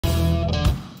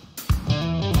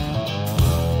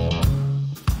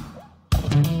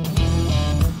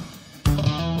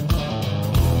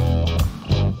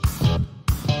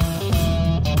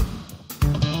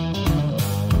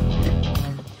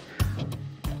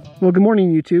Well, good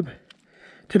morning, YouTube.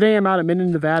 Today I'm out at Minden,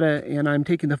 Nevada, and I'm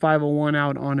taking the 501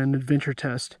 out on an adventure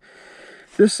test.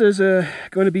 This is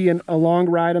going to be a long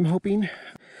ride, I'm hoping,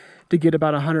 to get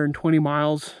about 120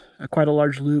 miles, quite a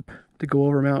large loop to go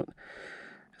over Mount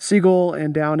Siegel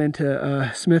and down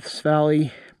into Smith's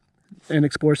Valley and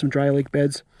explore some dry lake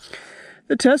beds.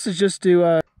 The test is just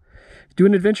to do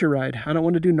an adventure ride. I don't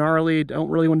want to do gnarly, don't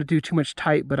really want to do too much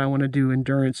tight, but I want to do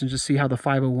endurance and just see how the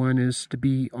 501 is to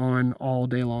be on all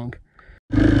day long.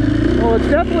 Well, it's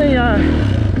definitely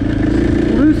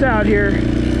loose out here.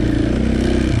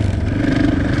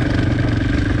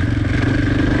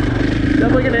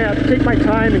 Definitely gonna have to take my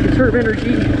time and conserve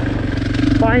energy,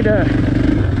 find a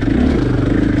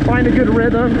good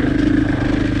rhythm.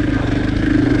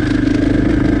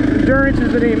 Endurance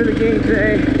is the name of the game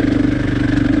today.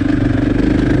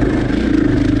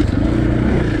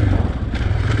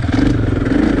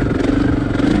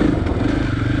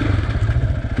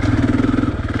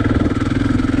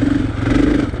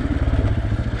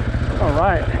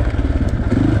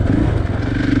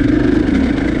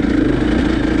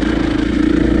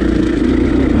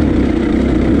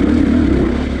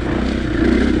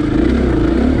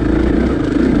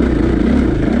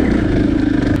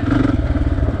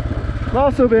 I've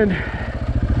also been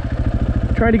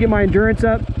trying to get my endurance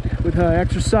up with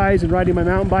exercise and riding my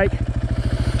mountain bike.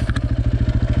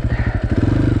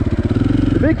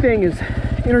 The big thing is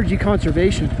energy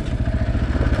conservation.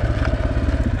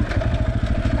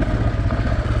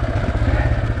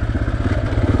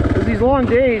 With these long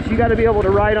days, you got to be able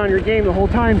to ride on your game the whole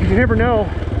time, because you never know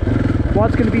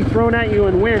what's going to be thrown at you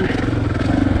and when.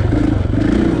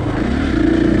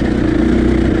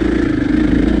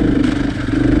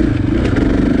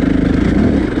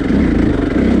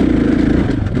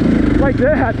 Like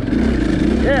that.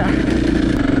 Yeah.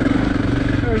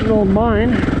 There's an old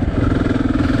mine.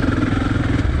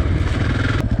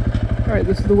 Alright,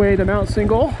 this is the way to Mount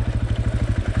Siegel.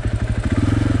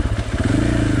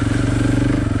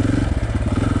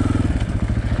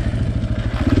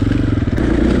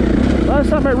 Last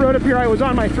time I rode up here, I was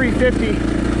on my 350,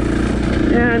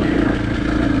 and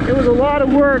it was a lot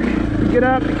of work to get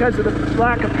up because of the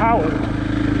lack of power.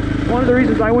 One of the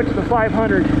reasons I went to the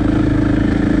 500.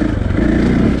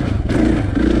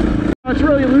 It's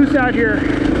really loose out here.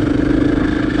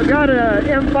 I've got a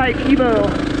M5 Evo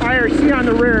IRC on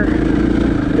the rear,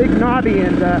 big knobby,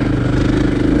 and I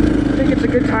think it's a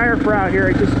good tire for out here.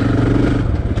 It just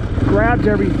grabs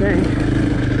everything.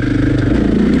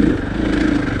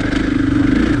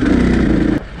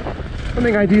 One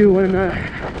thing I do when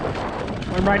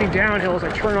I'm riding downhill is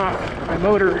I turn off my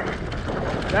motor.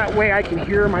 That way I can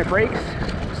hear my brakes,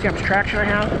 see how much traction I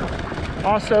have.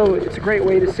 Also, it's a great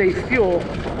way to save fuel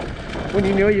when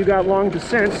you know you got long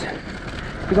descents,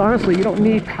 because honestly, you don't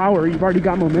need power, you've already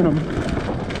got momentum.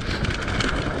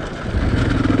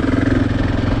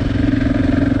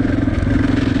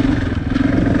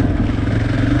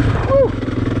 Woo!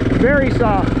 Very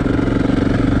soft.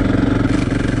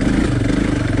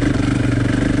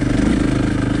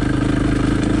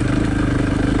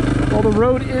 Well, the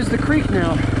road is the creek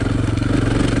now.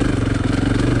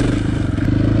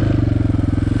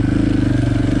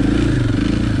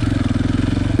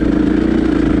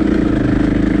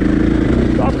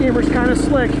 Gamer's kind of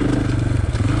slick.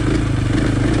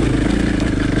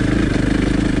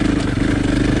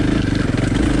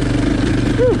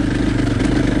 Whew.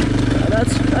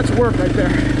 That's work right there.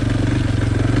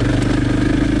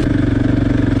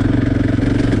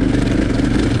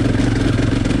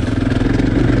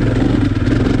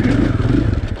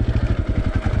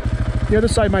 The other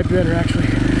side might be better, actually.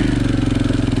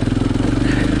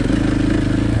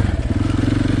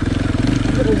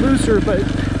 A little looser, but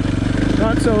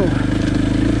not so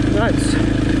nice.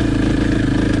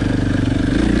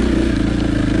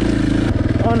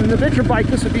 On an adventure bike,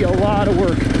 this would be a lot of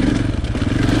work.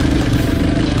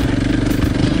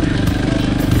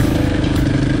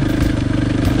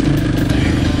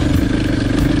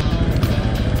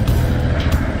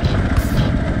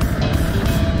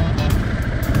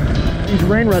 These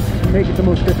rain ruts make it the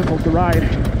most difficult to ride.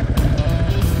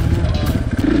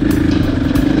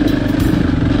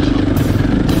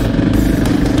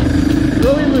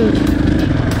 Really loose.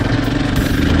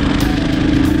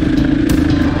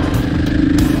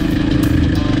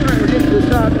 Alright, we're getting to the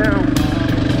top now.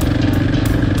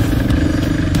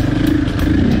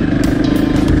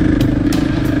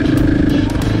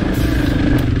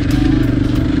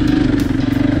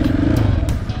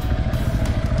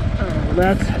 Oh,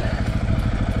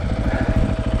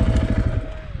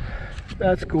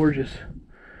 that's gorgeous.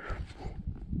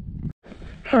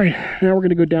 All right, now we're going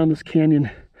to go down this canyon.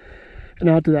 and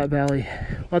out to that valley.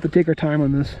 We'll have to take our time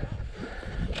on this.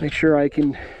 Make sure I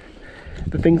can,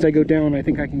 the things I go down, I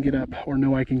think I can get up, or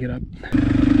know I can get up.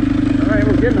 All right,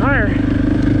 we're getting higher.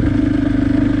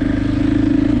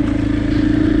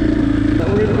 But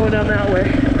we're even going down that way.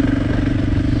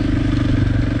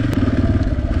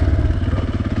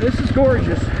 This is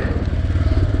gorgeous.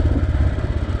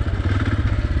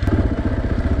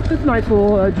 It's a nice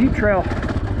little Jeep trail.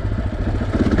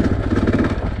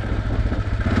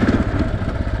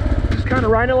 Just kind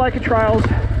of ride it like a trials.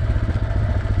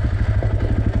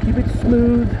 Keep it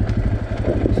smooth.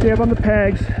 Stay up on the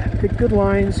pegs. Pick good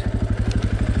lines.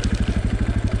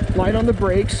 Light on the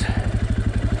brakes.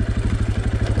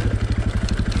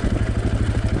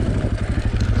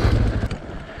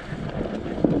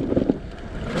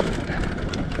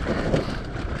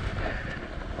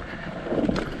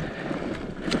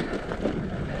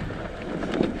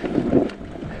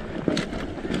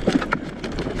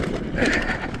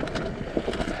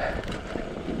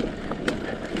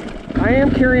 I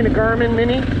am carrying a Garmin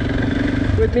Mini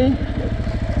with me,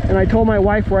 and I told my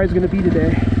wife where I was going to be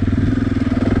today.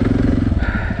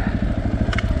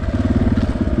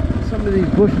 Some of these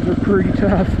bushes are pretty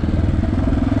tough.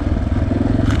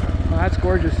 Oh, that's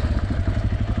gorgeous.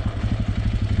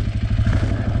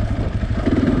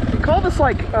 They call this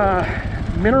like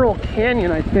Mineral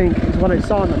Canyon, I think, is what I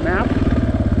saw on the map.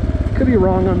 Could be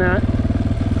wrong on that.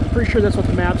 I'm pretty sure that's what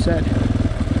the map said.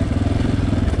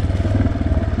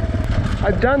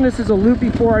 I've done this as a loop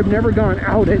before. I've never gone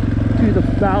out it to the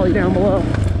valley down below.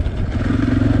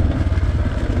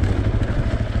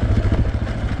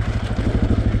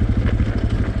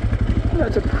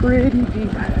 That's a pretty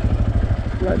deep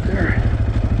rut there.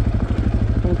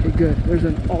 Okay, good. There's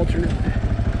an alternate.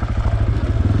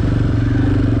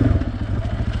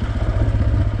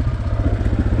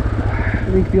 I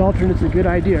think the alternate's a good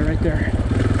idea right there.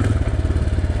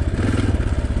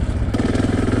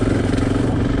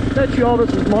 I bet you all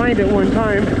this was mined at one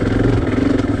time. I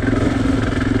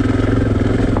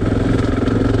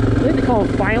think they call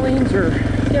them filings, or I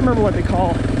can't remember what they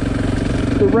call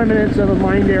the remnants of a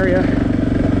mined area.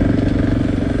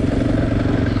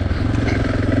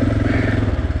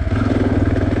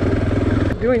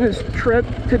 Doing this trip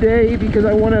today because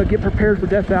I want to get prepared for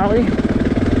Death Valley,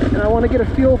 and I want to get a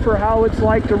feel for how it's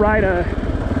like to ride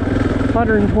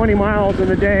 120 miles in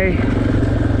a day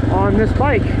on this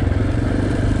bike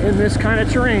in this kind of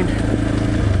terrain.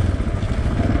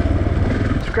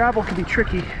 This gravel can be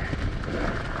tricky.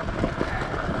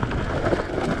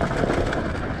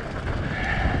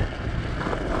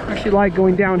 I actually like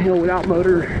going downhill without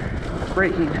motor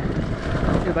braking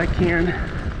if I can.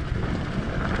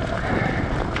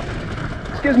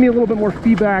 This gives me a little bit more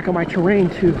feedback on my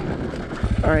terrain too.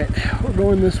 All right, we're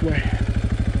going this way.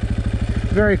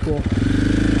 Very cool.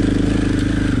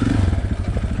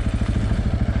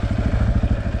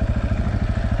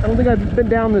 I don't think I've been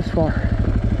down this far.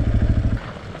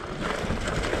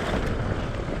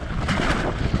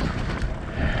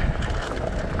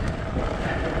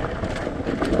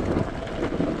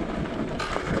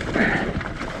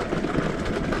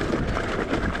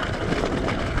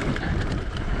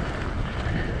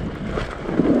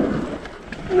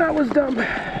 That was dumb.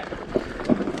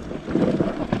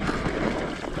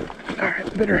 All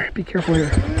right, better be careful here.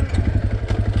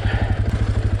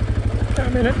 Got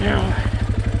a minute now.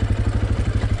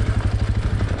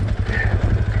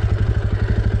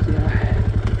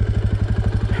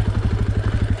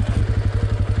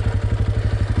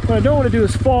 What I don't want to do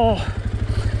is fall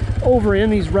over in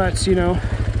these ruts, you know,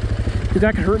 because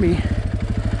that could hurt me.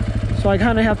 So I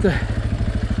kind of have to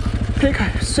pick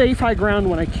safe high ground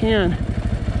when I can,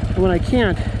 and when I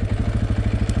can't,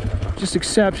 just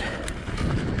accept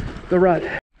the rut.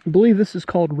 I believe this is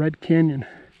called Red Canyon.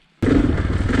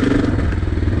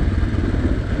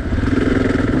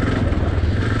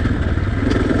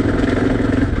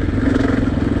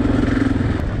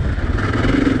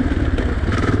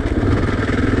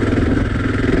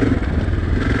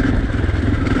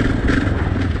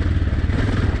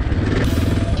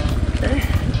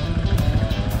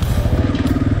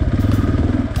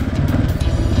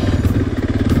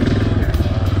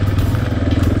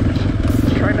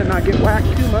 Not get whacked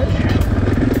too much.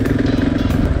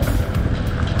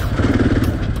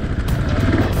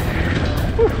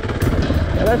 Whew.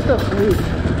 Yeah, that stuff's smooth.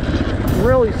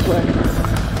 Really sweaty.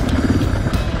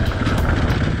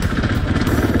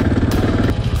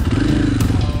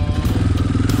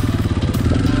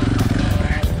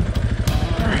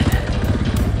 Alright.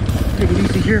 Take it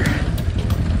easy here.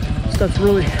 Stuff's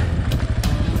really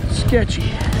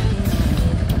sketchy.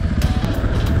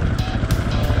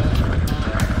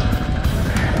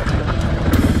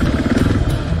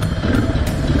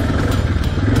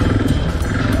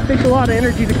 takes a lot of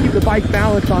energy to keep the bike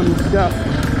balanced on this stuff.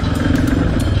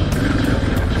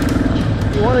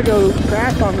 You want to go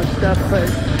fast on this stuff, but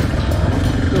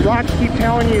the rocks keep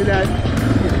telling you that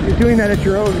you're doing that at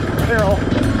your own peril,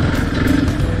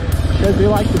 because they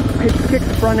like to kick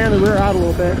the front end and the rear out a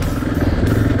little bit.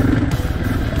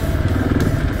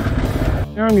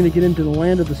 Now I'm going to get into the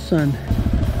land of the sun.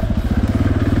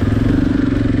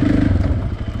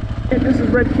 This is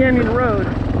Red Canyon Road.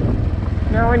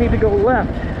 Now I need to go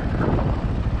left.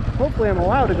 Hopefully I'm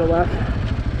allowed to go left.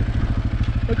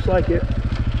 Looks like it.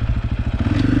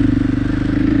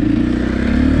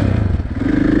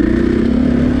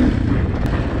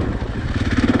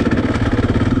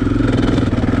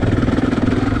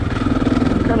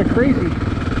 Kind of crazy.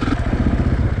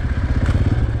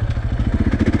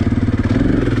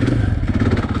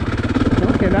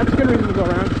 Okay, that's a good reason to go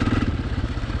around.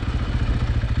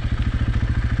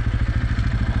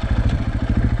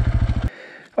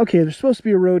 Okay, there's supposed to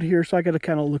be a road here, so I gotta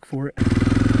kind of look for it.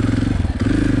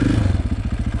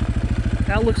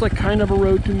 That looks like kind of a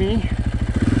road to me.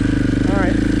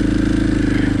 Alright.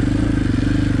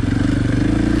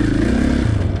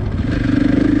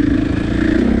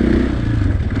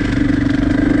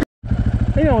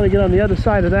 I think I want to get on the other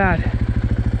side of that.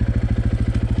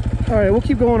 Alright, we'll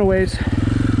keep going a ways.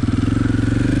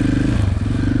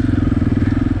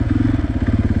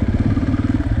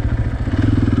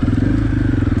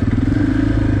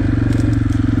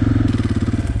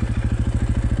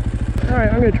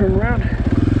 Alright, I'm going to turn around.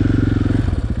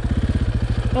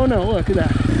 Oh no, look at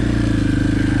that.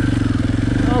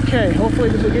 Okay, hopefully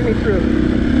this will get me through.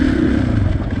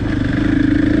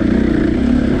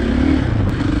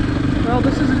 Well,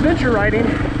 this is adventure riding.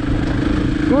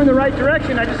 Going the right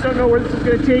direction, I just don't know where this is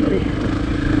going to take me.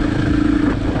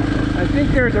 I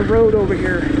think there's a road over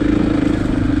here.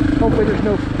 Hopefully there's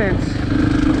no fence.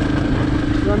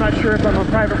 So I'm not sure if I'm on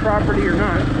private property or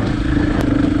not.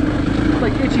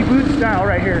 Like itchy boot style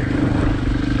right here.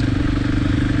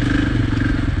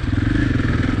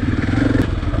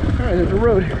 Alright, there's a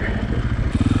road here.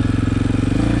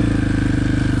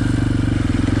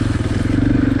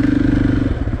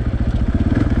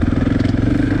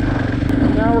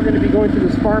 Now we're going to be going through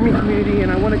this farming community,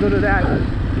 and I want to go to that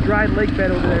dried lake bed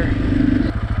over there.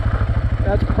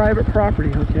 That's private property,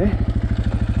 okay.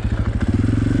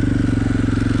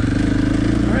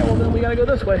 Alright, well then we gotta go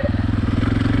this way.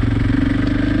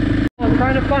 I'm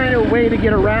trying to find a way to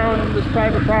get around this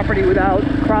private property without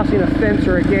crossing a fence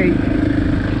or a gate.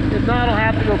 If not, I'll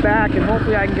have to go back, and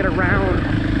hopefully I can get around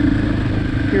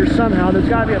here somehow. There's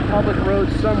got to be a public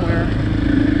road somewhere.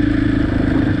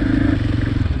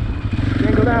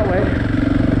 Can't go that way.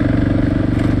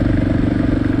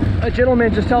 A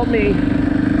gentleman just helped me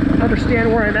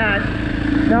understand where I'm at.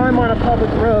 Now I'm on a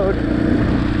public road.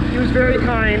 He was very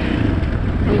kind,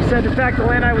 and he said, in fact, the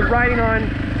land I was riding on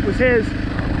was his.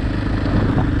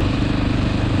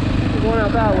 Going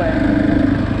out that way.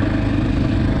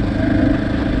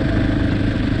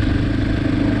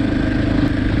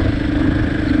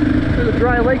 There's a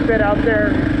dry lake bed out there.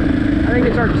 I think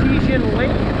it's Artesian Lake.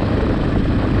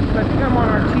 I think I'm on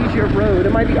Artesia Road.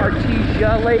 It might be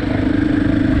Artesia Lake.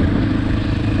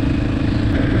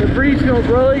 The breeze feels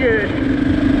really good.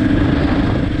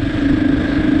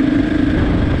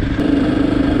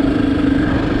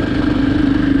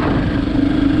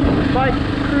 This bike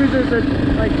cruises at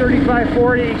like 35,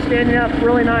 40, standing up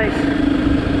really nice.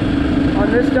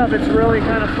 On this stuff, it's really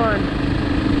kind of fun.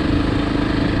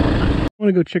 I want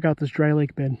to go check out this dry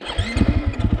lake bed.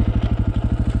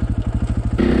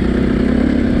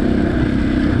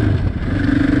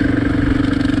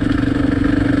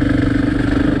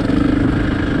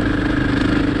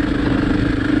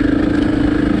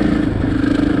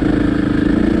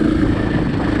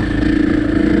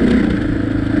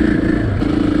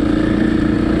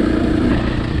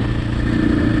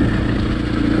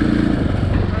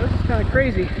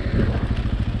 Crazy.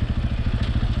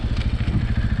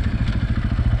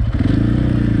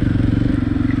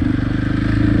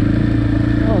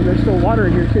 Oh, there's still water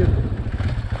in here too.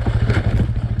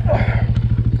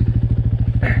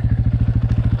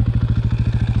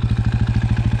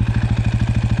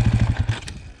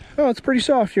 Oh, it's pretty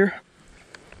soft here.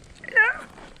 Yeah.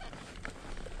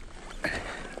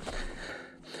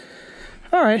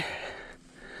 All right.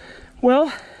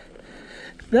 Well,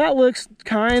 that looks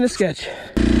kind of sketchy.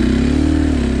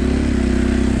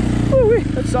 Ooh-wee,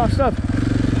 that's soft stuff.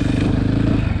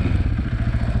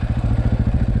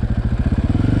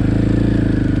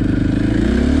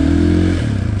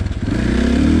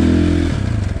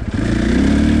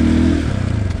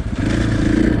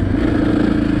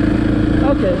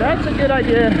 Okay, that's a good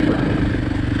idea.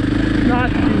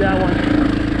 that one.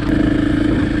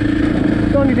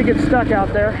 Don't need to get stuck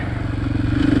out there.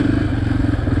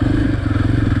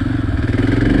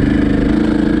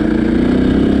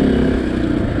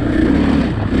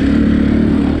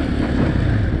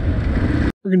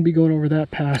 We're going to be going over that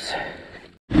pass.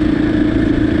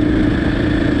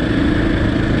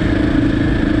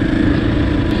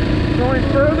 Going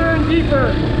further and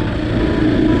deeper.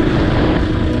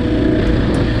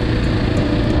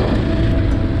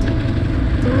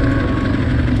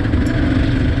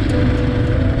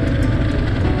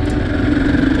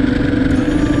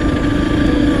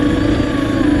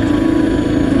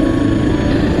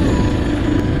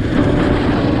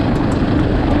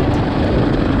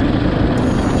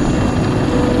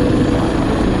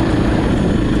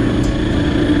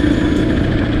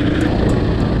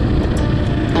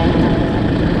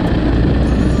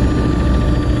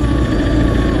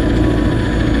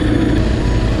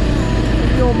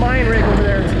 Mine rig over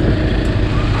there.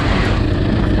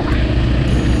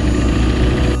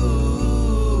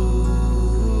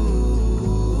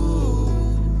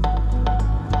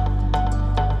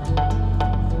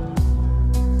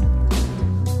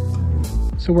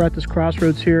 So we're at this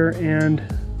crossroads here, and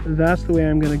that's the way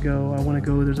I'm gonna go. I want to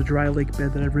go. There's a dry lake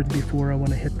bed that I've ridden before. I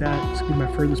want to hit that. It's gonna be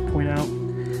my furthest point out.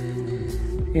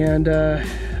 And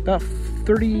about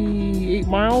 38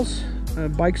 miles.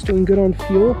 Bike's doing good on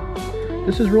fuel.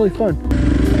 This is really fun.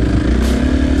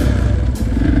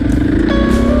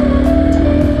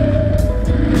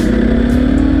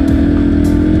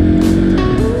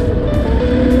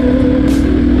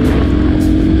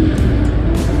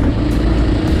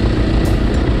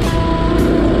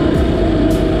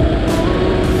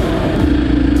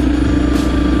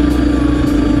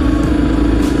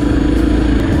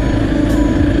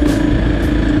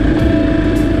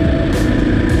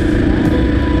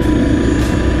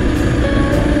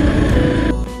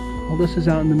 This is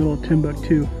out in the middle of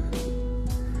Timbuktu,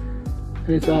 and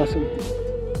it's awesome.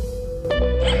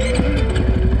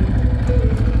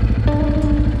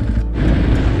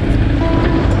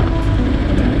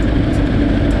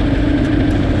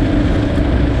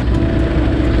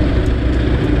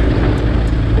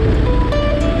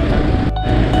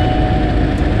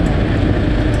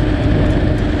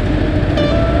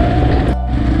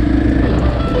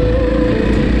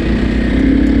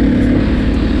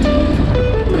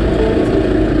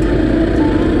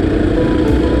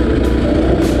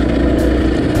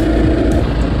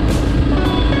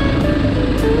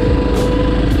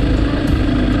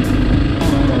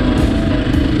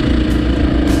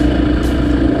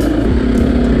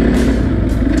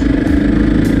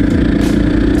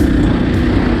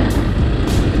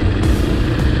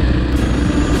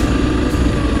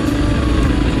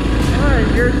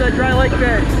 Here's that dry lake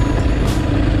bed.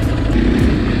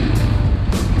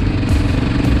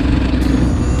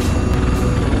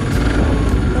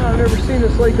 Oh, I've never seen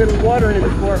this lake bed with water in it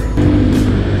before.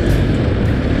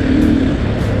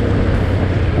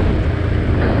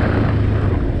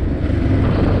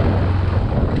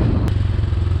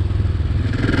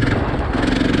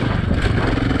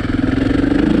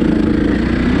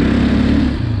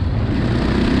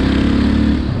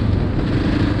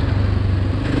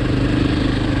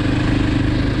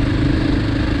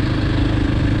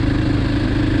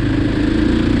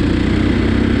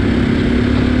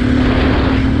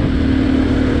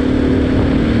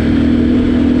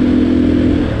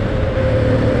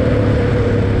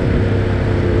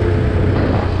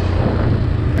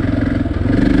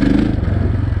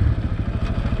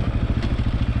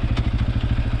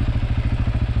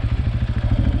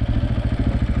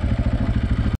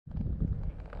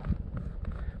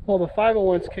 Well, the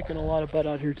 501's kicking a lot of butt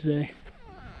out here today.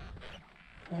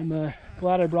 I'm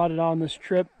glad I brought it on this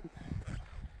trip.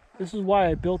 This is why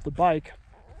I built the bike,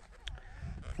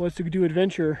 was to do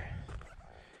adventure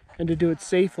and to do it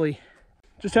safely.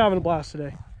 Just having a blast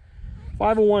today.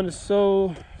 501 is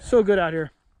so good out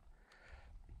here.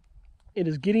 It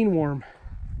is getting warm.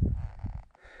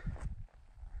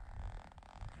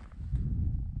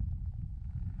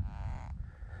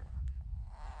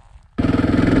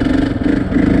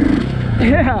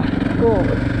 Yeah, cool.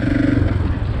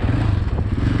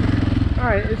 All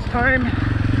right, it's time to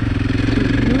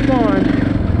move on.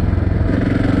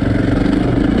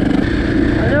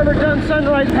 I've never done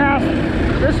Sunrise Pass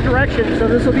this direction, so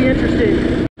this will be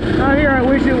interesting. Out here, I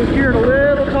wish it was geared a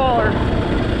little taller.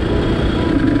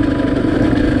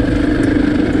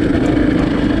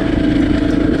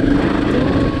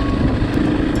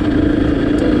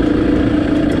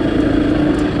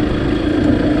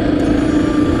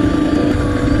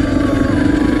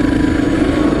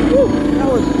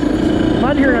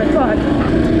 Muddier than I thought.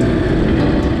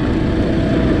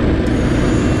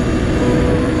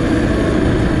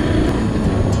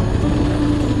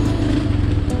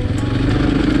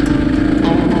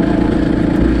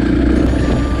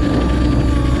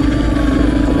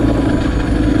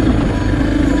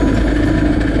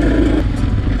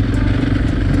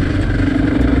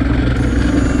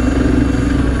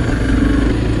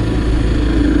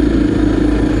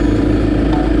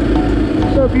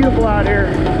 beautiful out here.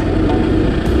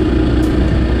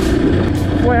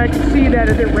 Boy, I can see that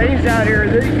if it rains out here,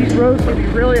 these roads can be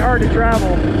really hard to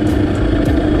travel.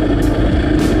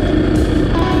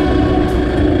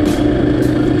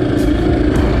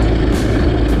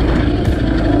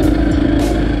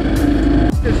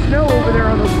 There's snow over there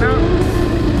on those mountains.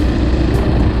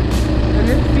 And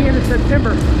it's the end of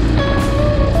September.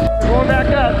 We're going back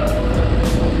up.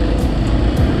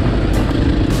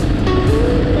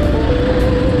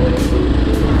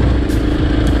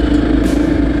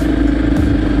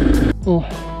 Well,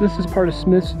 this is part of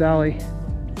Smith's Valley.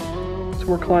 So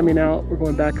we're climbing out, we're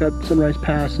going back up Sunrise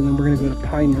Pass, and then we're gonna go to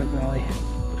Pine Nut Valley.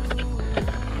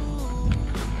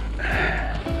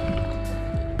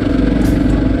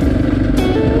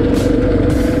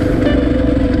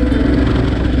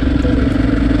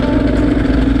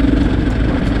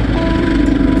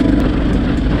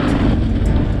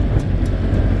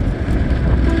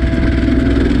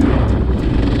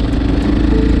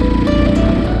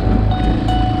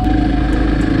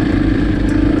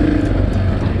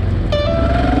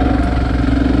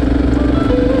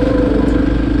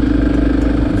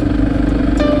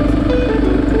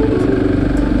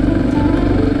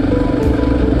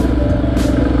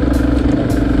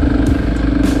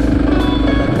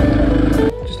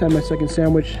 2nd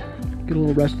sandwich, get a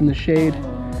little rest in the shade.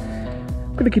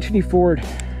 I'm going to continue forward.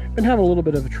 I've been having a little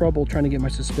bit of trouble trying to get my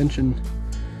suspension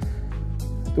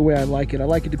the way I like it. I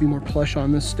like it to be more plush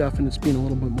on this stuff, and it's being a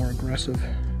little bit more aggressive.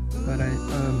 But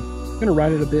I'm going to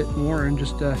ride it a bit more and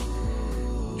just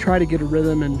try to get a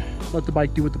rhythm and let the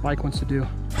bike do what the bike wants to do.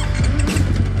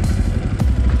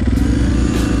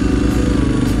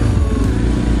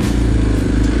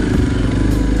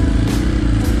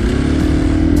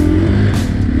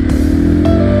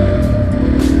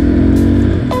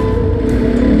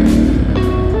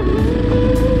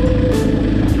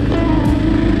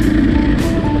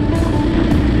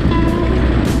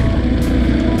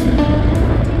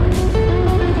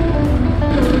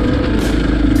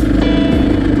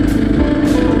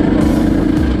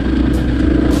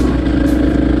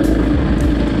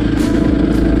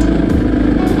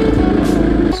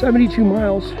 $72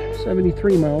 miles,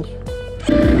 73 miles.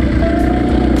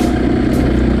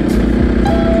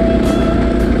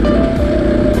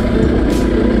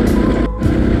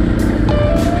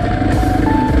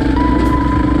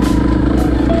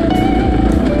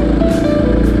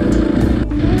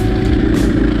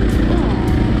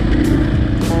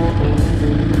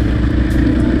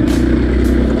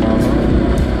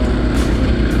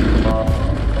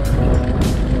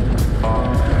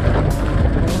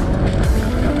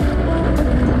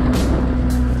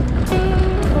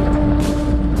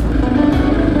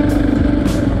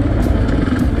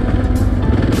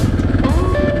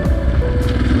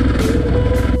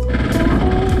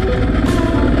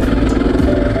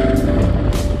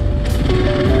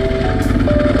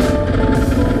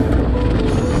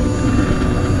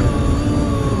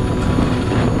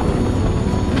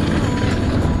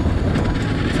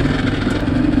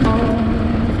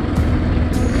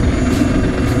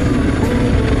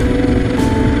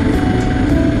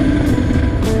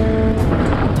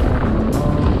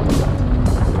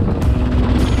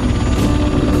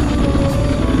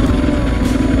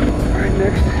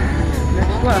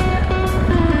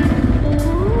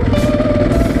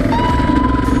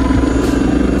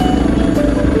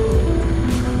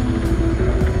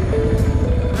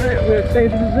 Say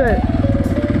this is it.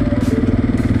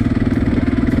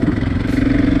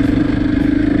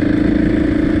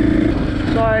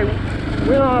 So I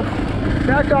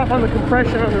backed off on the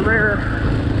compression on the rear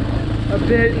a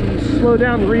bit and slowed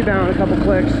down the rebound a couple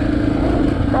clicks.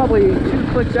 Probably 2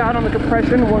 clicks out on the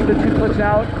compression, 1 to 2 clicks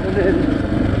out, and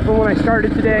then from when I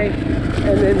started today,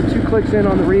 and then 2 clicks in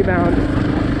on the rebound.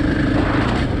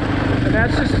 And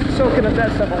that's just soaking up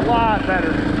that stuff a lot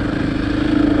better.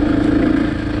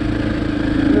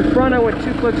 In the front I went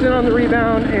 2 clicks in on the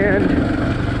rebound, and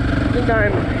I think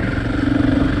I'm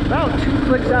about 2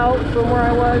 clicks out from where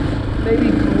I was,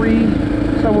 maybe 3,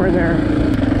 somewhere in there.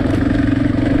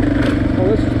 Oh,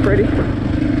 this is pretty. I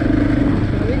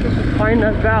think this is Pine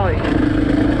Nut Valley.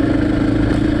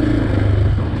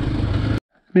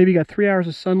 Maybe got 3 hours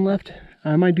of sun left.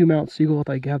 I might do Mount Siegel if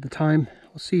I have the time.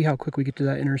 We'll see how quick we get to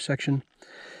that intersection.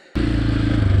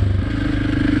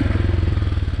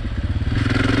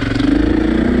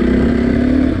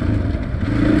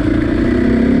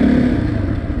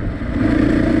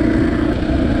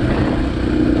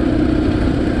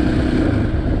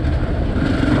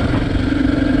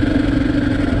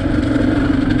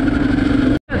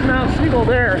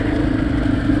 There.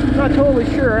 I'm not totally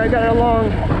sure. I got a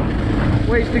long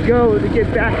ways to go to get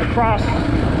back across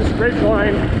this ridge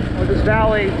line or this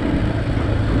valley.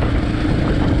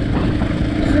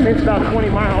 Assuming it's about 20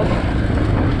 miles.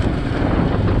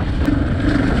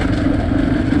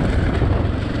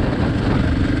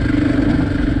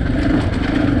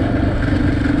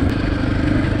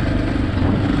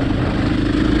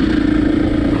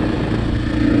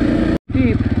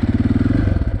 Deep.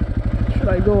 Should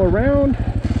I go around?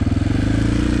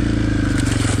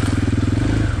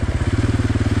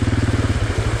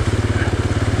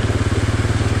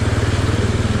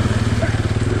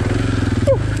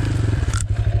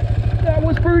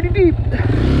 Pretty deep.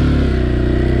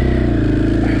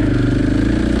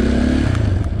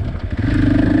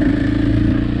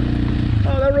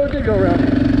 Oh, that road did go around.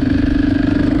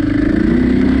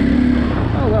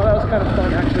 Oh well, that was kind of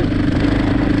fun actually.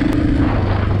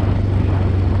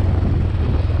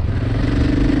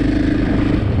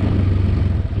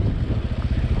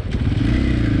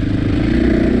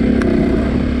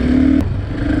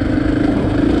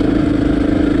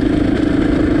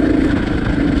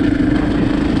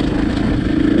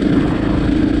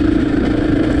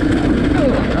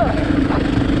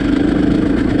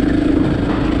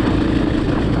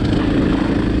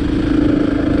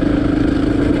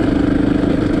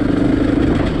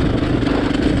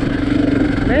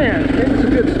 Man, getting some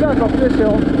good stuff up this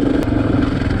hill.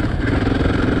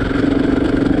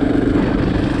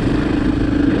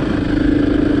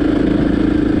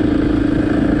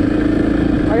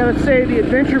 I gotta say, the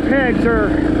adventure pegs are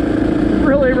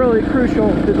really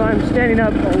crucial because I'm standing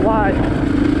up a lot,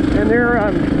 and they're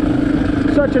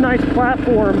such a nice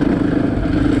platform.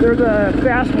 They're the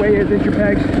Fastway adventure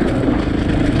pegs.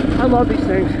 I love these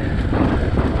things.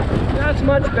 That's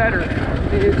much better.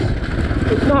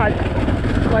 It's not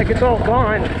like it's all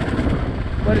gone,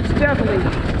 but it's definitely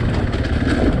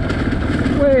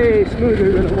way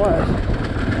smoother than it was.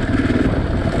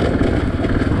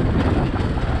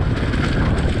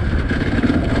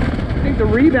 I think the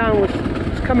rebound was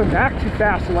coming back too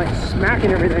fast and like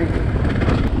smacking everything.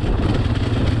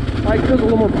 Like it feels a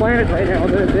little more planted right now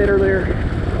than it did earlier.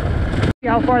 See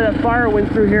how far that fire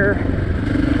went through here.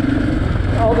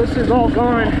 All this is all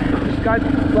gone. Just got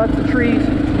lots of trees.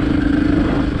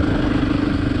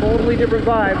 Totally different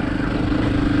vibe.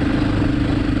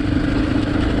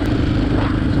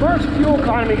 As far as fuel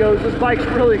economy goes, this bike's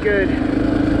really good.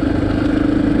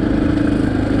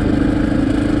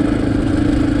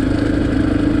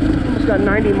 Almost got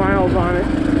 90 miles on it,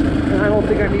 and I don't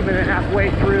think I'm even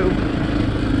halfway through.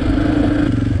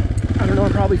 I don't know,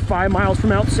 I'm probably 5 miles from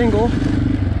Mount Siegel. I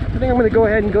think I'm going to go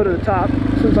ahead and go to the top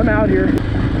since I'm out here.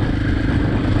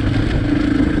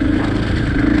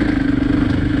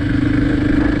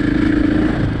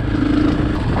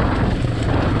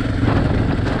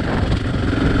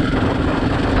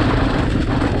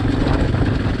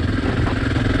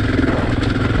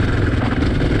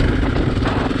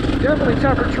 Definitely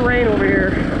tougher terrain over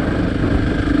here,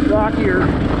 rockier.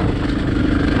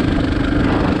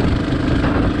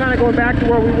 Kind of going back to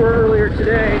where we were earlier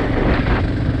today.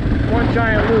 One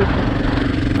giant loop.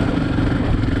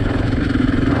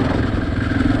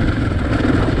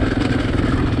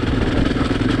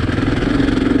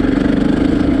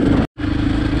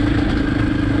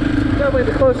 Definitely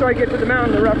the closer I get to the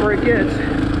mountain, the rougher it gets.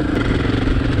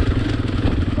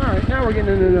 Alright, now we're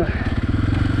getting into the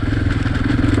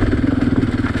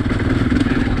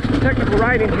technical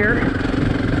riding here.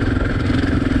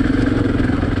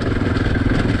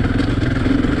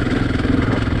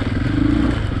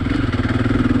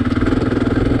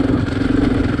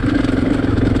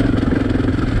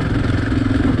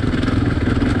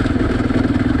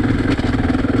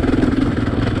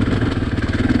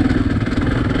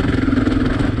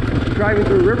 Driving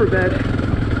through a riverbed.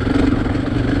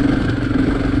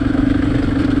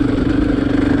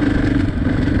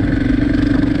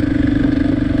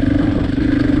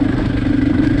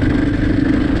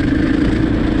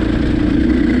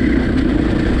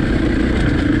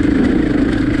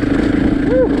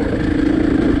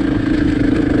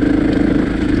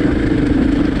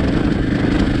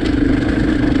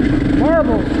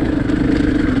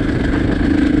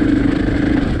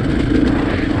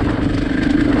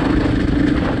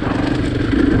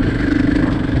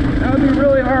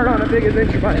 Big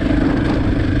adventure bike.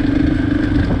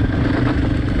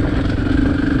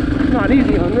 It's not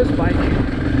easy on this bike.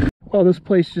 Well, this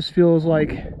place just feels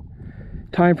like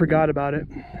time forgot about it.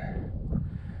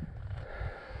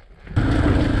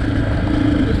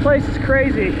 This place is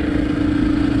crazy.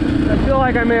 I feel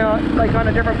like I'm like on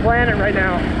a different planet right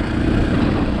now.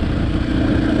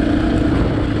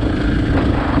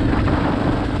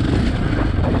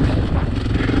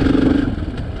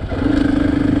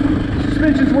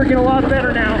 suspension's working a lot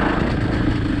better now.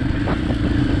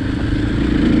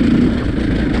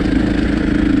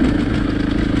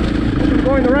 Hope I'm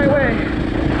going the right way.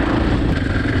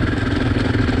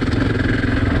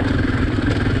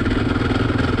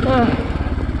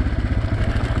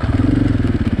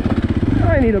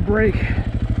 I need a break.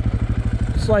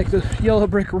 It's like the yellow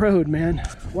brick road, man.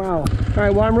 Wow. All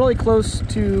right, well, I'm really close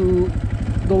to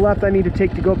the left I need to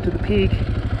take to go up to the peak.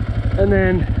 And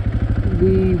then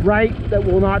the right that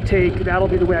will not take, that'll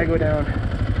be the way I go down.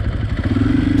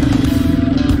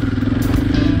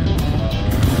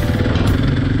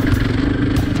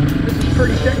 This is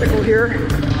pretty technical here.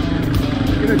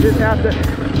 You're gonna just have to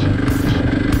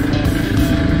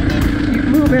keep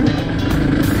moving.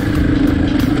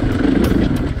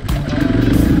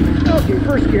 Okay,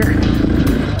 first gear.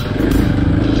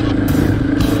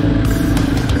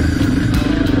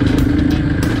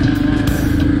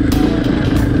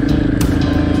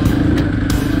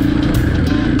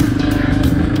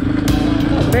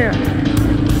 Oh man.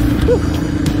 Whew.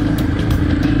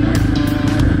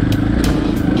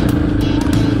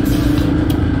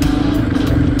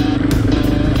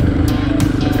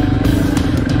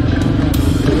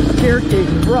 The staircase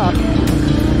is rough.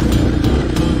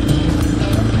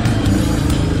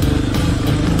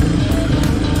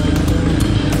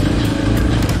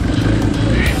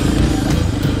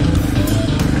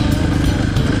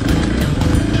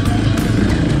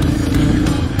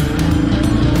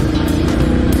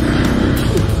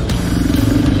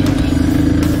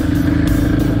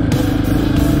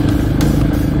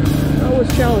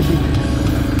 Challenging.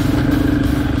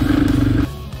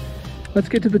 Let's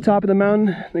get to the top of the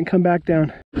mountain, then come back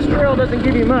down. This trail doesn't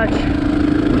give you much.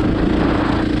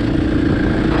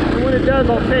 And when it does,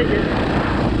 I'll take it.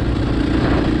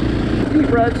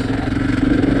 Deep ruts.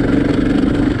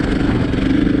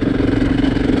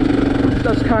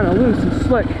 Stuff's kind of loose and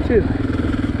slick too.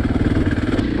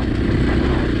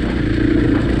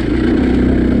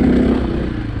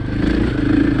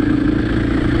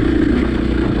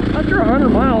 After 100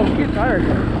 miles, you get tired.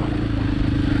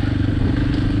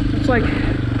 It's like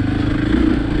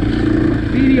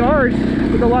BDRs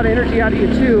with a lot of energy out of you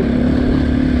too.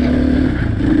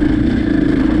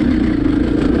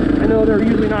 I know they're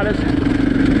usually not as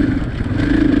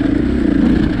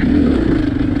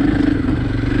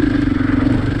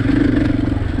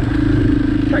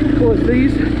technical as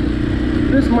these.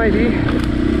 This might be,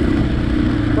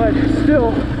 but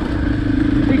still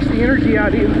takes the energy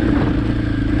out of you.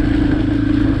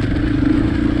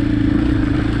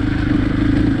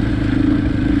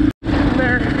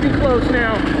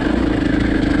 Now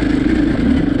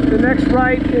the next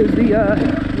right is the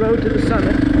road to the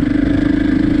summit.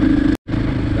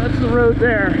 That's the road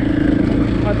there.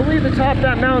 I believe the top of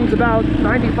that mountain's about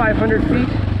 9,500 feet,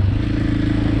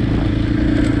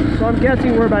 so I'm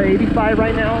guessing we're about 85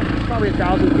 right now, probably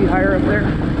 1,000 feet higher up there.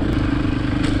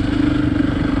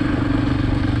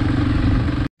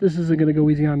 This isn't going to go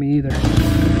easy on me either.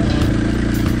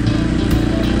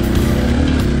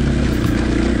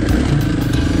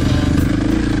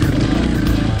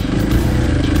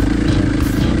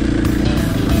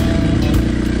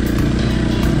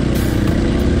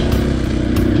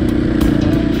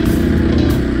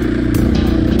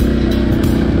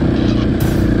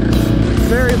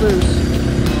 Very loose.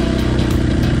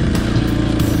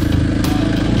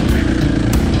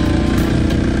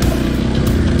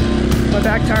 My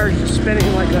back tire is just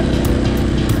spinning like a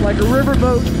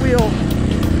riverboat wheel.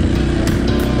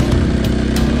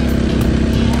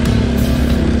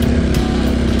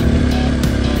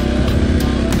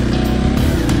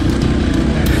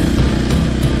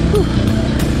 Whew.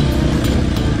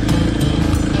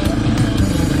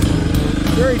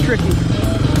 Very tricky.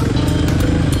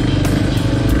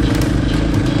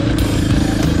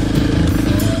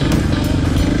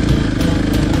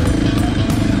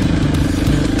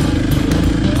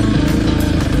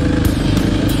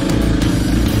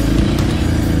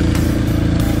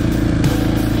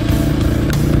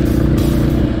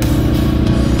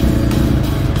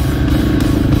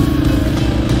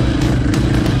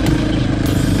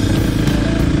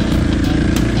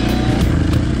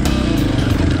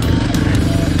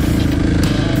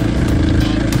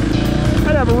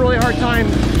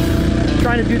 Time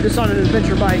trying to do this on an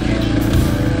adventure bike.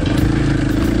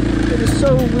 It is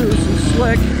so loose and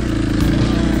slick,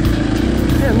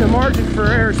 and the margin for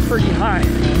error is pretty high.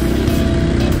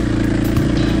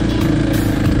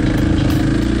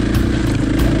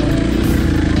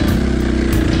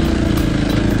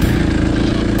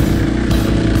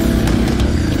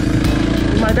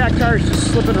 And my back tire is just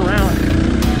slipping around.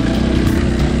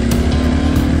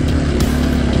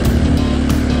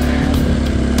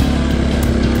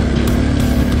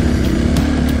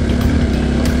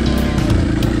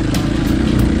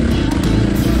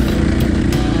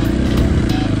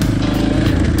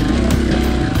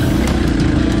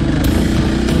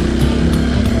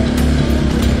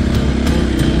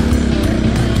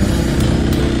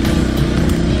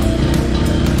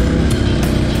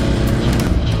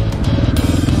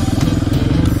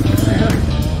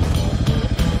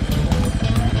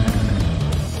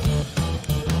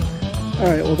 All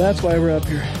right, well, that's why we're up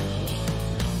here.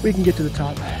 We can get to the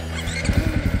top.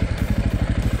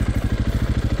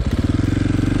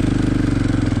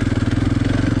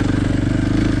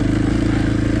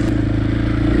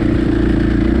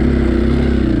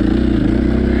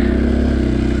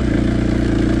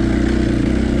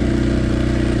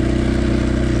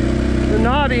 The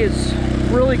knobby is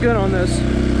really good on this.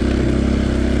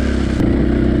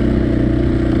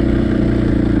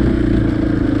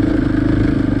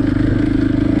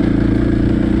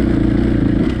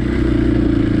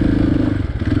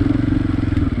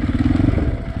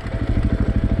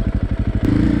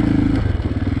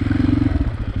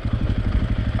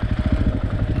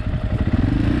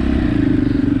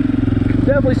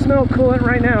 Definitely smell coolant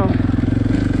right now.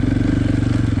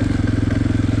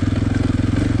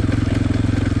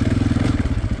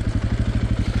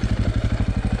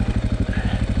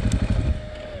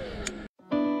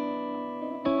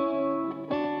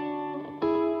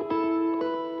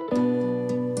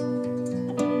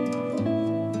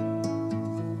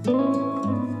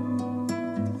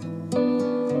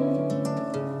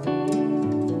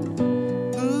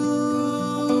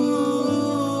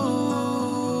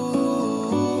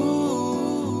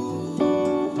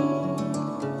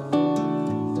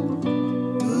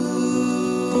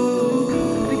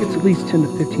 At least 10 to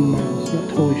 15 miles, not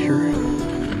totally sure.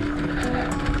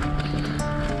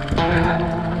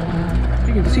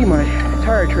 You can see my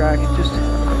tire track just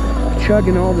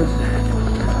chugging all this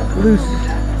loose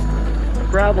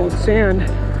gravel and sand.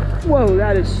 Whoa,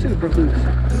 that is super loose.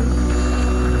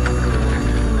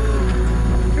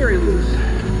 Very loose.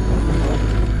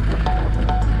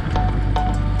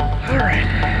 All right.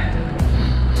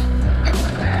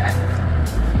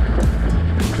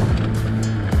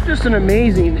 Just an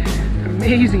amazing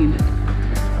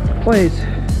place.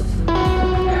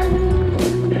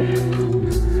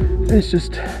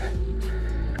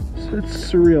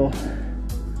 It's surreal.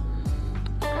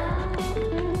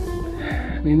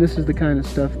 I mean, this is the kind of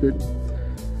stuff that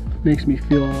makes me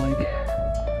feel like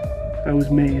I was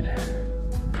made.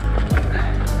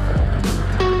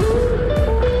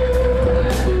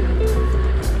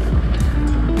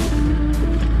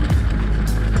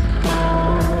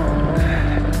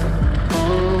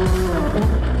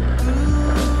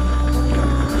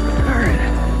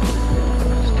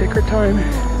 Time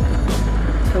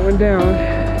going down.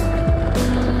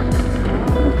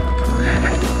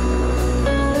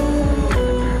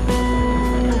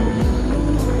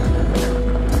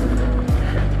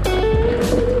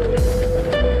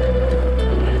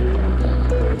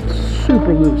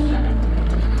 Super loose.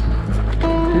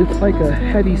 It's like a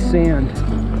heavy sand.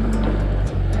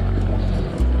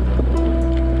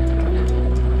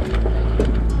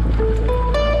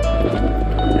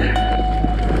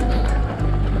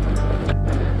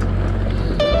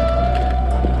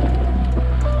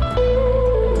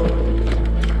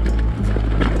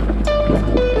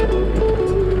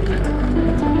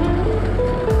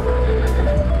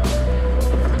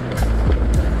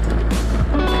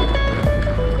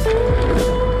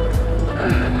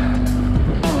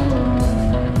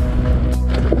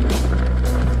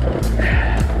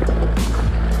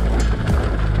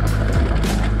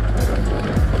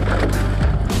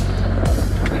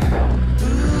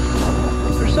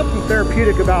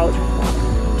 Therapeutic about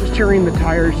just hearing the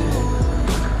tires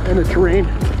and the terrain.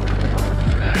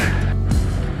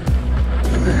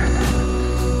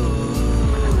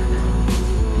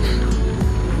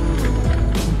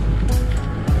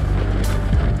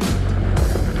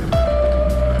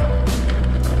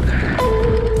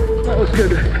 That was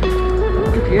good.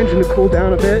 Get the engine to cool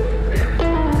down a bit.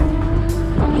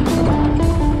 All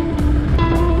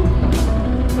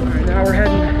right, now we're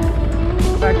heading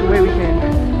back the way we came.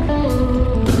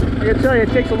 I gotta tell you, it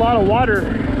takes a lot of water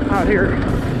out here.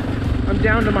 I'm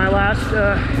down to my last,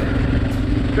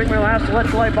 drink my last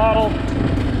electrolyte bottle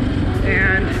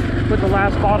and put the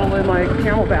last bottle in my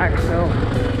Camelback, so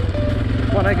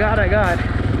what I got, I got.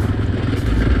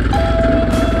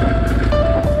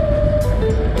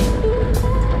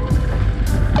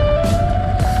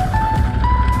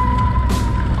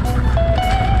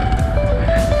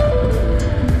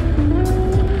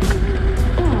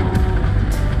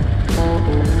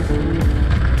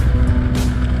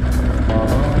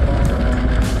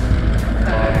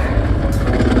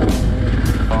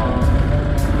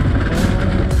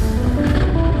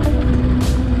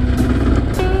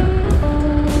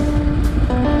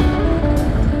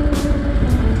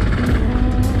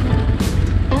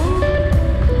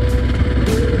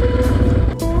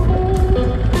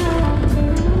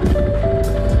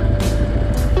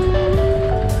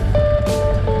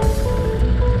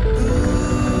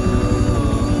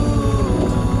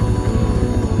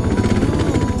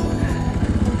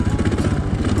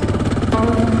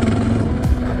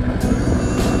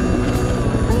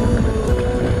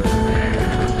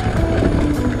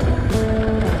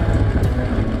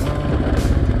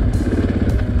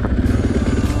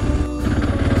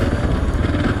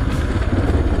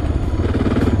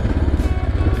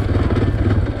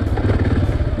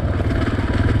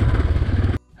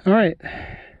 All right.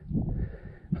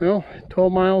 Well,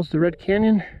 12 miles to Red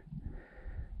Canyon,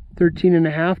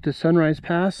 13.5 to Sunrise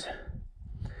Pass.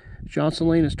 Johnson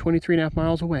Lane is 23.5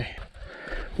 miles away.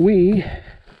 We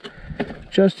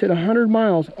just hit 100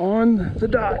 miles on the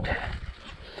dot.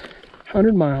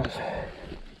 100 miles.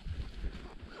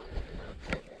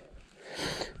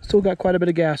 Still got quite a bit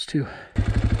of gas too.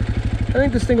 I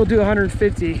think this thing will do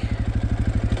 150.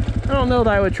 I don't know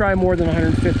that I would try more than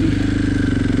 150.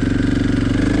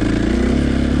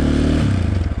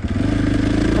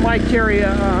 I might carry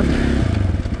a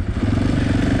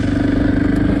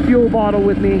fuel bottle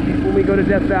with me when we go to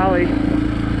Death Valley,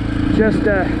 just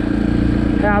to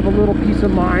have a little peace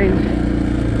of mind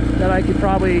that I could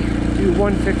probably do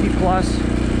 150 plus.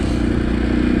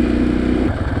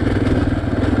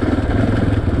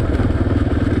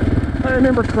 If I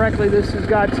remember correctly, this has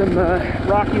got some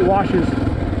rocky washes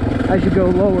as you go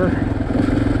lower,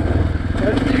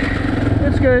 but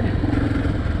it's good.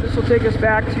 This will take us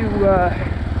back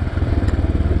to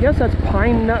I guess that's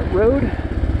Pine Nut Road.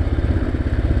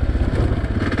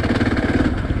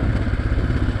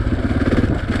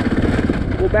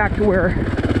 We'll back to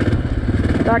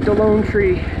Lone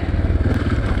Tree.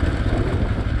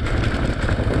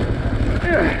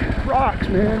 Ugh, rocks,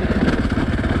 man.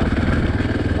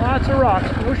 Lots of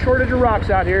rocks. No shortage of rocks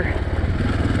out here.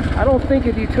 I don't think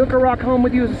if you took a rock home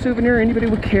with you as a souvenir, anybody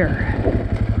would care.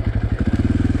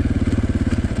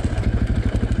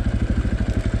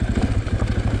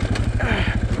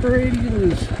 Pretty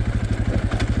loose.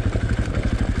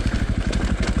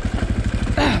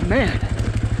 Ah, man.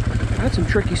 That's some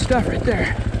tricky stuff right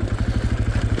there.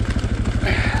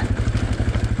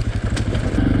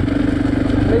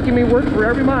 Making me work for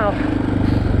every mile.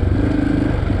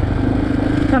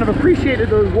 Kind of appreciated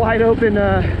those wide open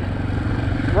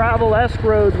gravel-esque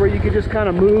roads where you could just kind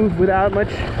of move without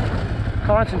much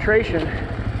concentration.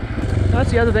 That's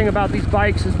the other thing about these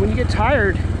bikes, is when you get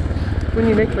tired, when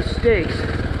you make mistakes.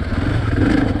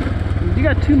 If you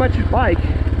got too much bike, it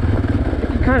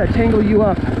can kind of tangle you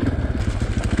up.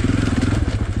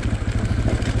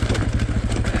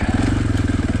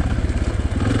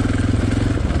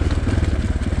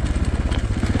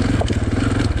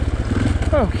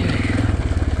 Okay,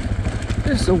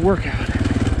 this is a workout.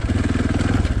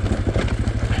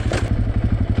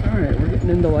 All right, we're getting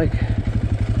into like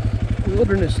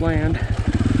wilderness land.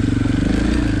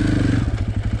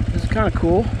 This is kind of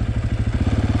cool.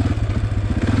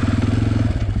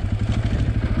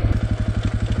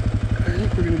 I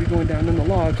think we're going to be going down in the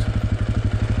logs.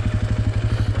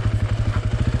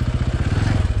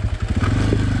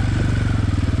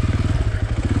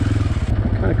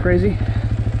 Kind of crazy.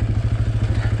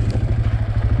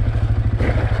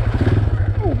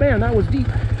 Man, that was deep.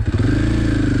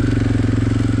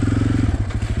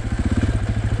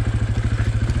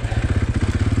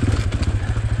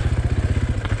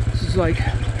 This is like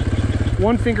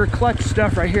one finger clutch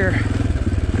stuff right here.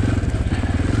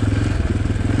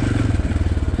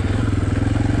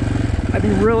 I'd be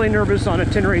really nervous on a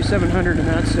Tenere 700 and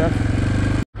that stuff.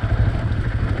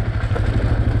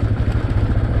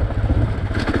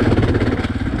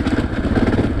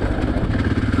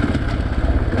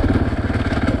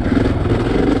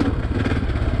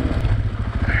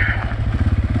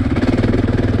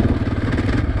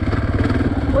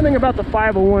 One thing about the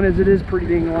 501 is it is pretty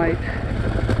dang light.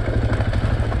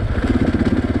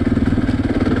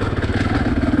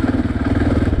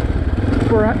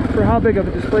 For how big of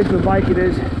a displacement bike it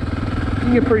is, you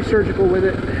can get pretty surgical with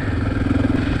it.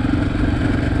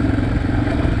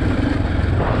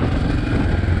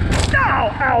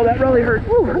 Ow! Ow, that really hurt.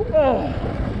 Ooh, oh,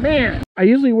 man. I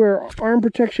usually wear arm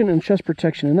protection and chest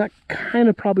protection, and that kind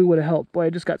of probably would have helped. Boy, I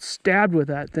just got stabbed with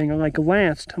that thing. I'm like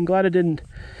lanced. I'm glad it didn't.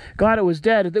 Glad it was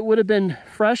dead. If it would have been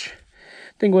fresh,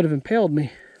 the thing would have impaled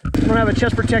me. I don't have a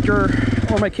chest protector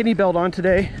or my kidney belt on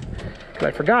today because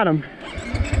I forgot them.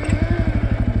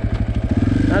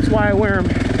 That's why I wear them.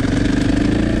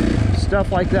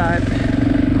 Stuff like that.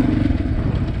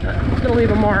 It's gonna leave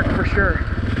a mark for sure.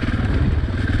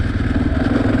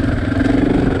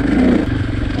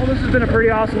 Well, this has been a pretty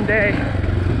awesome day.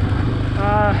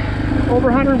 Over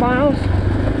 100 miles,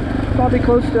 probably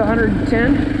close to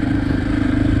 110.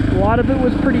 A lot of it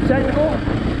was pretty technical,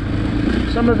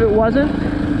 some of it wasn't,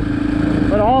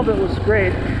 but all of it was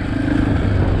great.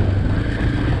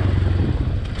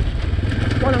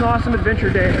 What an awesome adventure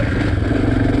day.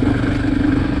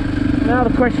 Now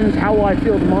the question is, how will I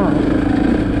feel tomorrow?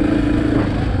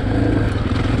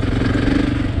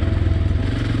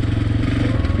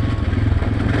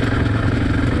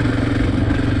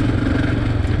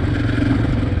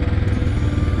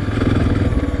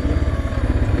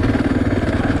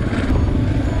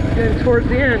 towards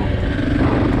the end.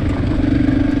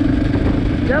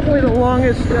 Definitely the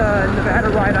longest Nevada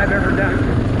ride I've ever done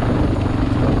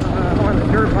on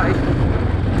a dirt bike.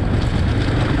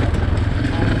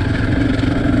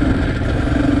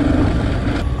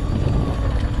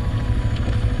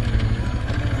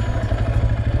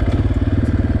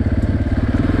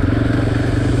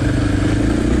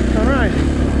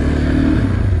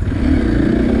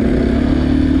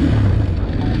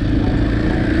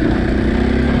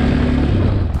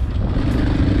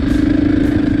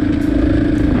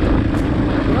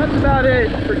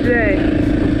 For today.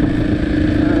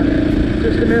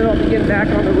 Just a minute, I'll be getting back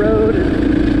on the road and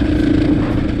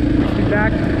be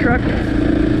back to the truck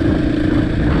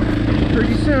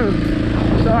pretty soon.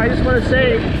 So I just want to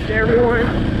say to everyone,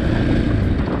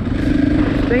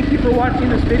 thank you for watching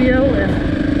this video,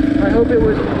 and I hope it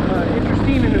was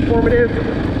interesting and informative.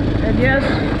 And yes,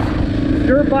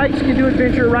 dirt bikes can do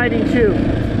adventure riding too,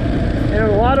 and in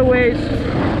a lot of ways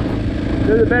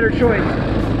they're the better choice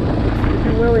if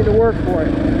you're willing to work for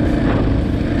it.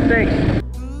 Thanks.